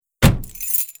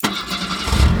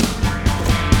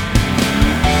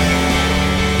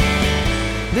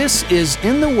This is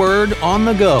In the Word on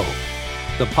the Go,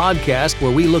 the podcast where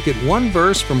we look at one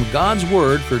verse from God's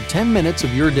Word for 10 minutes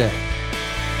of your day.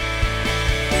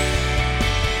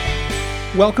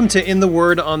 Welcome to In the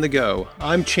Word on the Go.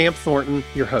 I'm Champ Thornton,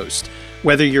 your host.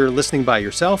 Whether you're listening by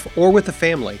yourself or with a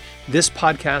family, this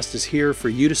podcast is here for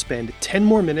you to spend 10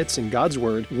 more minutes in God's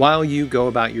Word while you go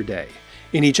about your day.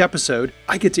 In each episode,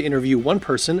 I get to interview one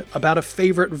person about a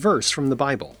favorite verse from the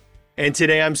Bible. And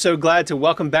today I'm so glad to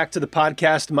welcome back to the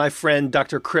podcast my friend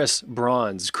Dr. Chris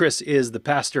Bronze. Chris is the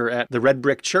pastor at the Red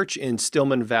Brick Church in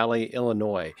Stillman Valley,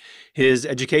 Illinois. His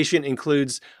education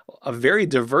includes a very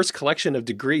diverse collection of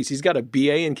degrees. He's got a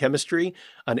BA in chemistry,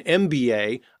 an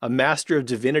MBA, a Master of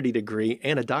Divinity degree,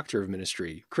 and a Doctor of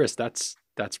Ministry. Chris, that's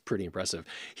pretty impressive.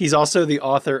 He's also the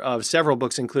author of several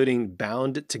books, including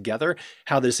Bound Together,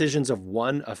 How the Decisions of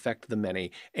One Affect the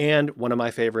Many, and one of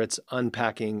my favorites,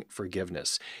 Unpacking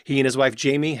Forgiveness. He and his wife,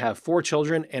 Jamie, have 4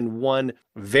 children and one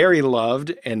very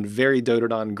loved and very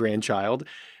doted on grandchild.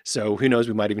 So who knows,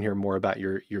 we might even hear more about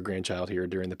your grandchild here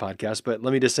during the podcast. But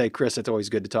let me just say, Chris, it's always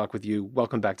good to talk with you.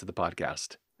 Welcome back to the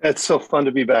podcast. It's so fun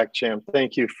to be back, Champ.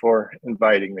 Thank you for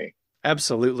inviting me.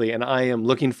 Absolutely. And I am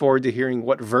looking forward to hearing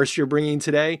what verse you're bringing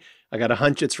today. I got a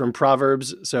hunch it's from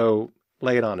Proverbs. So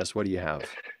lay it on us. What do you have?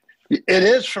 It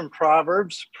is from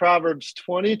Proverbs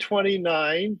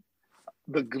 20:29.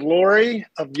 The glory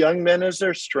of young men is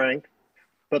their strength,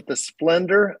 but the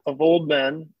splendor of old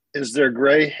men is their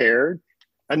gray hair.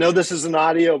 I know this is an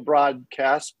audio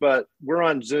broadcast, but we're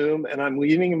on Zoom and I'm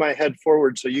leaning my head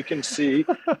forward so you can see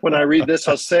when I read this.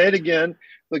 I'll say it again.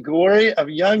 The glory of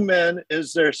young men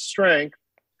is their strength,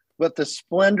 but the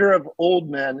splendor of old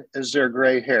men is their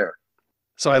gray hair.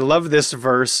 So I love this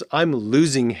verse. I'm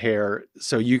losing hair,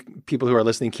 so you people who are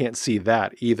listening can't see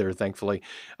that either, thankfully.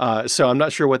 So I'm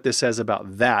not sure what this says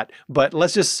about that, but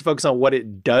let's just focus on what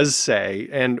it does say.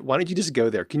 And why don't you just go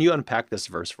there? Can you unpack this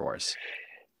verse for us?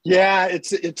 Yeah,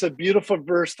 it's a beautiful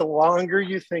verse. The longer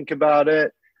you think about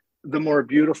it, the more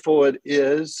beautiful it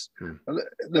is.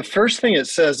 The first thing it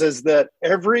says is that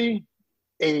every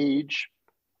age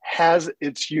has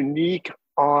its unique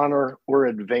honor or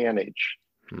advantage.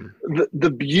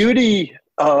 The beauty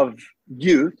of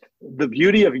youth, the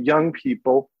beauty of young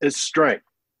people is strength.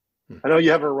 I know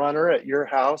you have a runner at your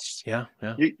house. Yeah.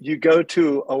 You go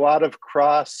to a lot of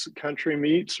cross-country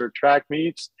meets or track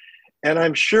meets, and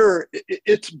I'm sure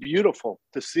it's beautiful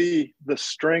to see the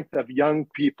strength of young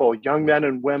people, young men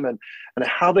and women, and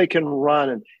how they can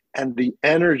run and the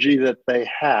energy that they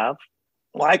have.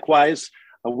 Likewise,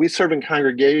 we serve in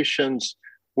congregations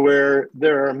where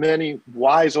there are many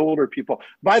wise older people.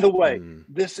 By the way,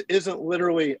 this isn't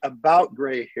literally about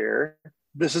gray hair.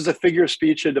 This is a figure of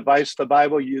speech, a device the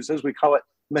Bible uses. We call it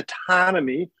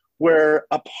metonymy, where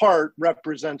a part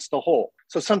represents the whole.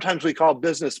 So sometimes we call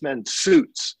businessmen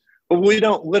suits. But we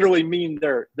don't literally mean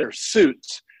their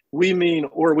suits. We mean,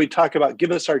 or we talk about,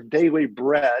 give us our daily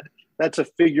bread. That's a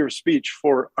figure of speech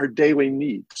for our daily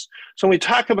needs. So when we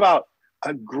talk about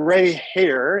a gray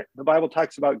hair, the Bible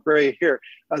talks about gray hair.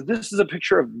 This is a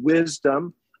picture of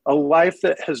wisdom, a life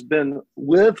that has been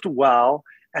lived well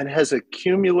and has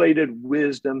accumulated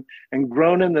wisdom and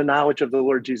grown in the knowledge of the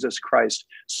Lord Jesus Christ.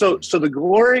 So the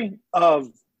glory of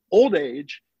old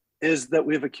age is that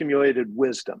we've accumulated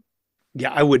wisdom.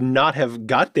 Yeah, I would not have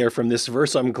got there from this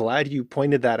verse. I'm glad you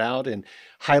pointed that out and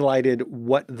highlighted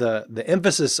what the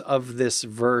emphasis of this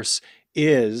verse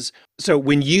is. So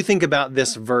when you think about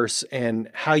this verse and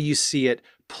how you see it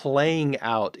playing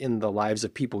out in the lives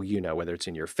of people you know, whether it's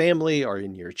in your family or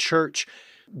in your church,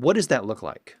 what does that look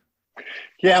like?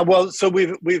 Yeah, well, so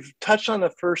we've touched on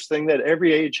the first thing, that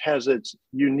every age has its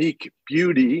unique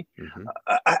beauty.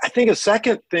 I think a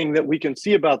second thing that we can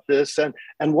see about this, and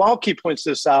Walke points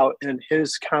this out in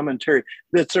his commentary,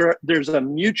 that there's a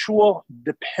mutual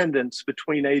dependence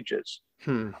between ages.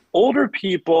 Older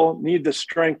people need the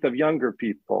strength of younger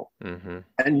people,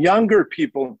 and younger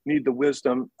people need the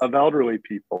wisdom of elderly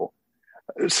people.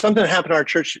 Something happened in our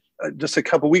church just a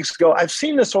couple of weeks ago. I've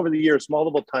seen this over the years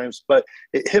multiple times, but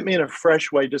it hit me in a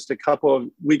fresh way just a couple of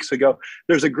weeks ago.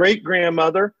 There's a great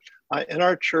grandmother in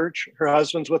our church. Her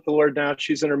husband's with the Lord now.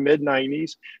 She's in her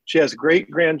mid-90s. She has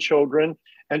great grandchildren,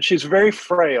 and she's very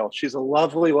frail. She's a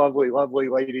lovely, lovely, lovely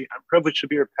lady. I'm privileged to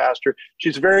be her pastor.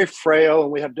 She's very frail,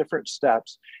 and we have different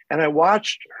steps. And I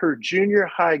watched her junior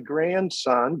high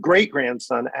grandson,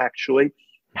 great-grandson actually,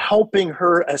 helping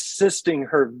her, assisting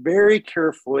her very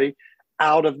carefully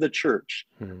out of the church.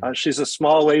 She's a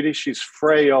small lady, she's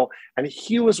frail, and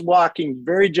he was walking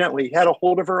very gently. He had a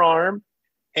hold of her arm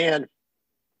and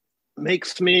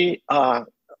makes me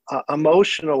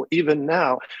emotional even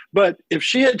now. But if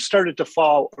she had started to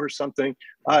fall or something,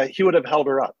 he would have held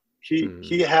her up.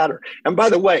 He had her. And by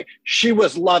the way, she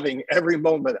was loving every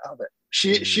moment of it.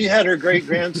 She had her great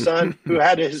grandson who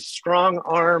had his strong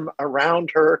arm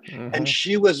around her, and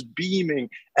she was beaming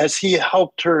as he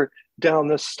helped her down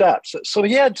the steps. So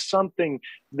he had something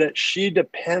that she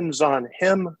depends on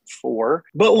him for.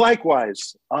 But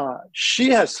likewise, she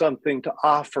has something to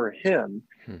offer him,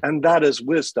 and that is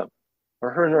wisdom.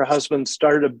 Her and her husband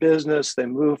started a business. They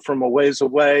moved from a ways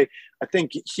away. I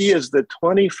think he is the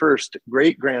 21st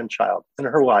great-grandchild in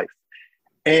her life.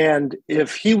 And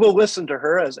if he will listen to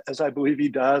her, as I believe he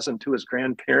does, and to his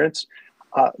grandparents,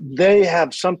 they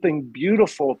have something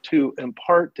beautiful to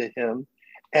impart to him.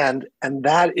 And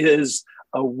that is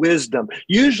a wisdom.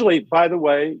 Usually, by the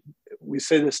way, we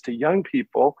say this to young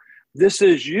people, this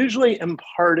is usually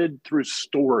imparted through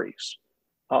stories.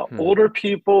 Older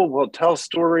people will tell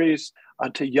stories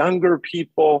to younger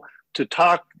people, to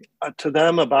talk to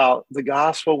them about the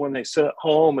gospel when they sit at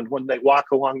home and when they walk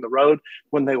along the road,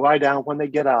 when they lie down, when they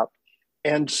get up.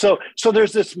 And so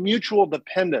there's this mutual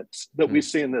dependence that we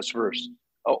see in this verse.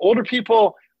 Older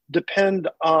people depend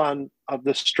on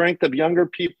the strength of younger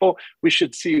people. We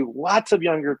should see lots of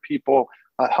younger people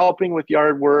helping with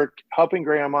yard work, helping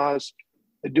grandmas,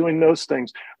 doing those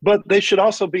things. But they should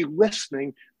also be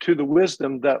listening to the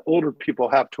wisdom that older people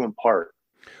have to impart.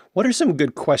 What are some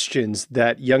good questions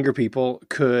that younger people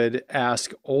could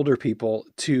ask older people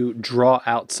to draw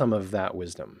out some of that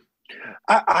wisdom?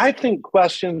 I think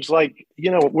questions like,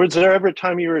 was there ever a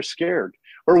time you were scared?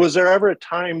 Or was there ever a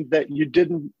time that you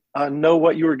didn't know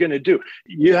what you were going to do?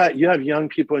 You have young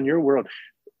people in your world.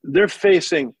 They're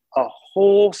facing a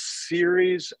whole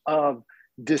series of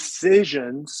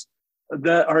decisions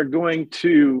that are going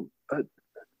to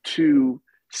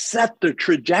set the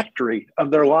trajectory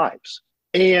of their lives.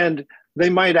 And they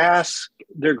might ask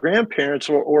their grandparents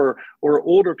or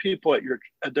older people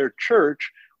at their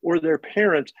church or their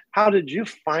parents, how did you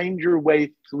find your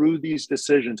way through these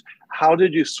decisions? How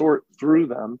did you sort through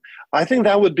them? I think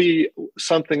that would be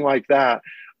something like that.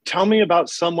 Tell me about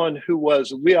someone who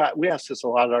was, we ask this a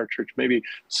lot at our church, maybe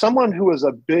someone who was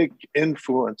a big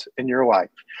influence in your life.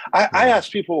 I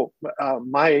ask people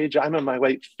my age, I'm in my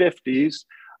late 50s.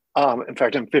 In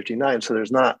fact, I'm 59, so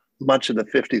there's not much of the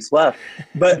 50s left.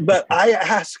 But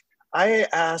I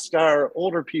ask our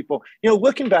older people,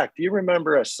 looking back, do you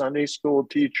remember a Sunday school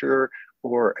teacher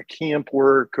or a camp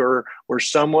worker or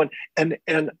someone? And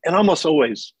almost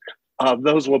always,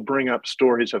 those will bring up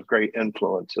stories of great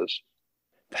influences.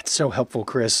 That's so helpful,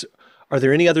 Chris. Are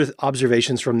there any other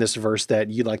observations from this verse that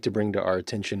you'd like to bring to our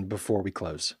attention before we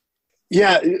close?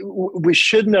 Yeah, we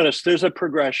should notice there's a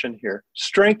progression here.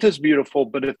 Strength is beautiful,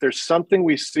 but if there's something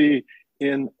we see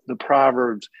in the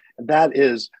Proverbs, that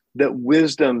is that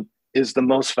wisdom is the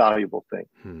most valuable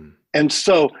thing. And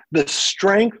so the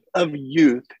strength of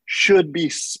youth should be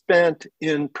spent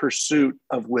in pursuit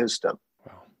of wisdom.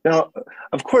 Wow. Now,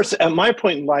 of course, at my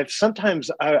point in life, sometimes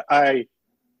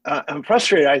I'm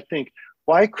frustrated. I think,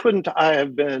 why couldn't I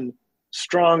have been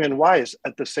strong and wise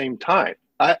at the same time?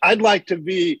 I'd like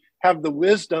to have the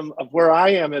wisdom of where I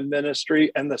am in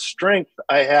ministry and the strength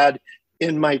I had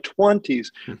in my 20s.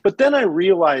 But then I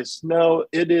realized, no,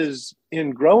 it is in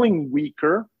growing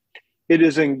weaker. It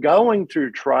is in going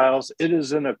through trials. It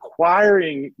is in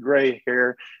acquiring gray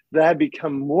hair that I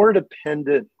become more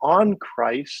dependent on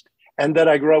Christ and that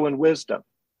I grow in wisdom.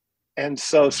 And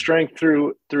so strength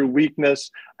through weakness,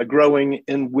 growing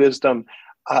in wisdom.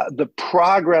 The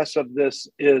progress of this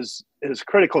is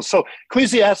critical. So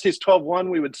Ecclesiastes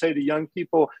 12:1, we would say to young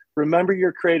people, remember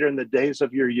your Creator in the days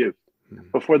of your youth,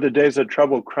 before the days of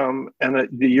trouble come and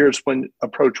the years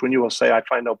approach when you will say, I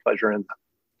find no pleasure in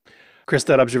them. Chris,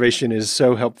 that observation is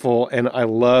so helpful, and I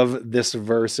love this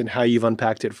verse and how you've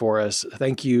unpacked it for us.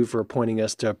 Thank you for pointing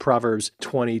us to Proverbs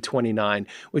 20:29.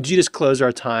 Would you just close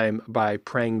our time by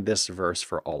praying this verse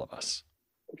for all of us?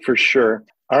 For sure.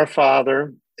 Our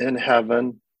Father in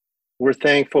heaven, we're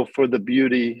thankful for the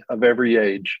beauty of every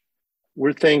age.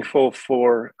 We're thankful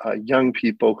for young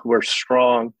people who are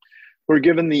strong, who are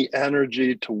given the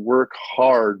energy to work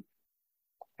hard,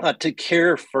 to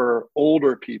care for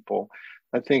older people.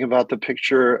 I think about the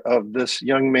picture of this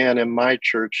young man in my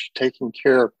church taking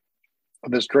care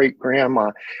of his great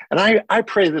grandma. And I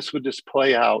pray this would just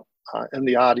play out in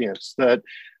the audience, that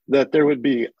there would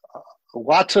be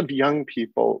lots of young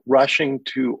people rushing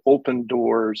to open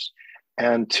doors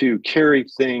and to carry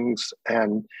things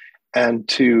and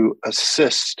to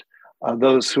assist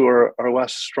those who are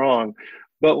less strong.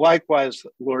 But likewise,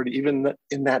 Lord, even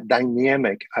in that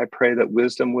dynamic, I pray that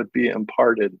wisdom would be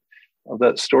imparted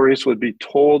that stories would be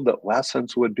told, that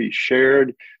lessons would be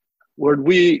shared. Lord,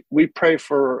 we pray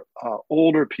for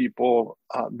older people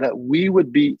that we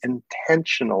would be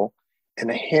intentional in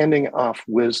handing off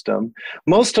wisdom.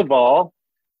 Most of all,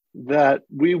 that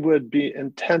we would be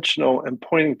intentional in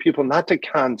pointing people not to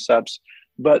concepts,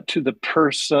 but to the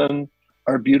person,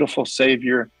 our beautiful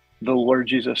Savior, the Lord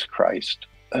Jesus Christ,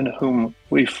 in whom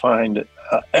we find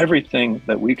everything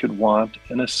that we could want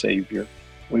in a Savior.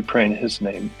 We pray in his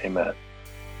name, amen.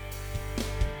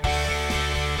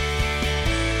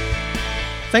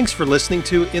 Thanks for listening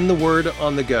to In the Word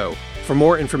on the Go. For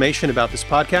more information about this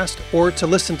podcast or to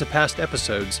listen to past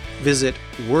episodes, visit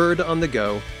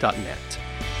wordonthego.net.